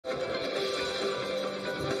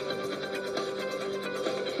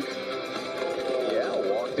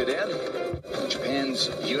it in. Japan's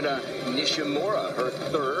Yuna Nishimura, her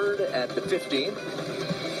third at the 15.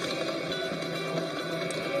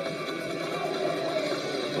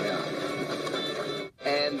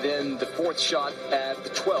 And then the fourth shot at the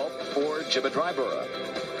 12th for Jibadribura.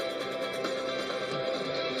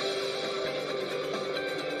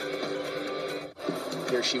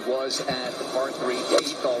 Here she was at the par 3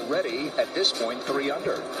 8th already. At this point, 3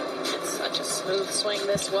 under. Such a smooth swing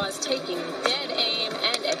this was, taking dead aim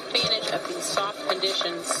and advantage of these soft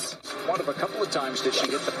conditions. One of a couple of times that she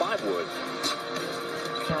hit the 5-wood.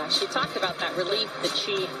 She talked about that relief that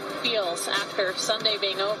she feels after Sunday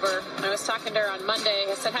being over. I was talking to her on Monday.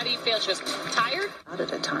 I said, how do you feel? She was tired? Out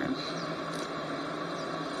at a time.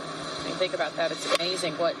 When you think about that, it's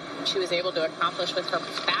amazing what she was able to accomplish with her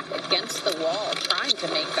back against the wall, trying to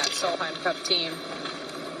make that Solheim Cup team.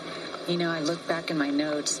 You know, I look back in my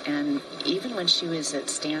notes, and even when she was at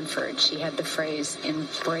Stanford, she had the phrase,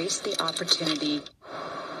 embrace the opportunity.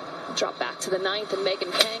 Drop back to the 9th, and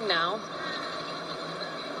Megan Kang now.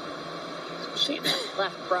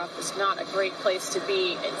 Left rough is not a great place to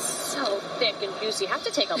be. It's so thick and juicy. You have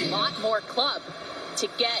to take a lot more club to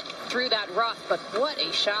get through that rough, but what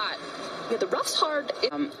a shot. Yeah, the rough's hard.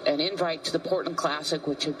 An invite to the Portland Classic,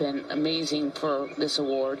 which have been amazing for this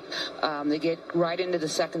award. They get right into the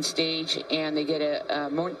second stage, and they get a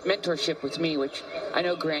mentorship with me, which I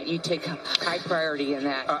know, Grant, you take high priority in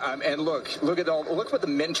that. And look what the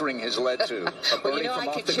mentoring has led to. Well, you know,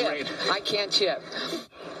 I can't chip.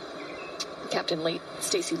 Captain Late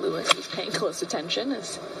Stacey Lewis is paying close attention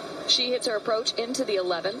as she hits her approach into the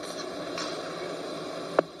 11th.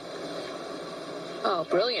 Oh,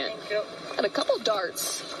 brilliant. And a couple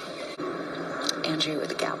darts. Andrea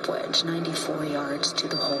with a gap wedge, 94 yards to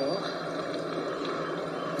the hole.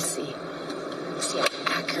 Let's see how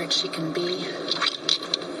accurate she can be.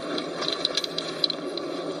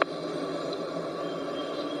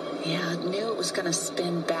 Yeah, I knew it was going to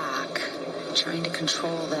spin back. Trying to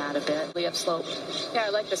control that a bit. Upslope. Yeah, I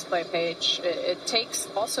like this play, Paige. It takes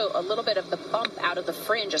also a little bit of the bump out of the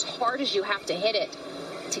fringe, as hard as you have to hit it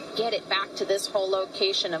to get it back to this whole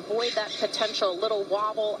location. Avoid that potential little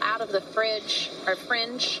wobble out of the fringe.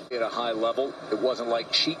 At a high level, it wasn't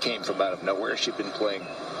like she came from out of nowhere. She'd been playing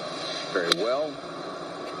very well,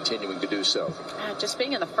 continuing to do so. Just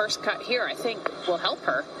being in the first cut here, I think, will help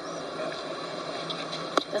her.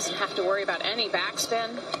 Doesn't have to worry about any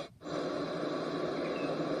backspin.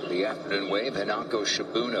 The afternoon wave, Hinako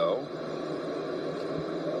Shibuno.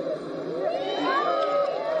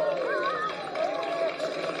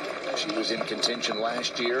 She was in contention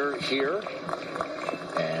last year here.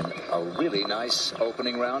 And a really nice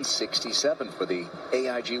opening round, 67 for the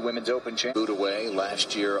AIG Women's Open Championship. Boot away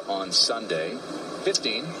last year on Sunday,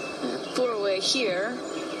 15. Boot away here.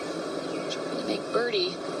 Trying to make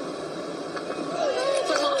birdie.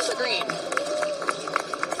 From off the green.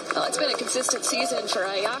 Well, it's been a consistent season for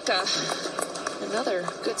Ayaka. Another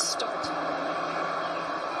good start.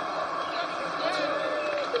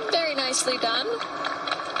 Very nicely done.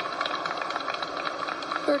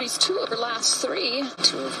 Birdie's 2 of her last 3.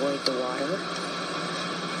 To avoid the water.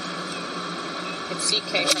 You can see,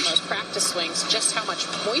 Kay, from those practice swings just how much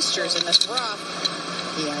moisture is in this rough.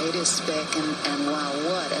 Yeah, it is thick, and wow,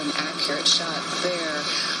 what an accurate shot there.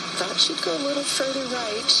 Thought she'd go a little further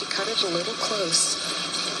right. She cut it a little close.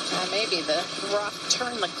 Maybe the rough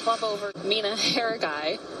turned the club over. Mina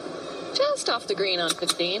Haragai just off the green on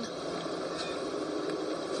 15. And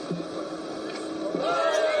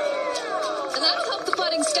that'll help the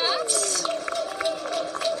putting stats.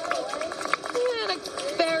 And a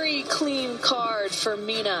very clean card for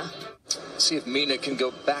Mina. See if Mina can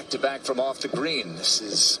go back-to-back from off the green. This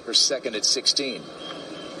is her second at 16.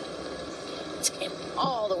 This came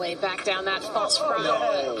all the way back down that false front.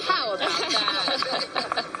 No. How about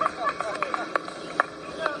that?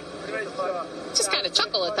 Just kind of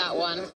chuckle at that.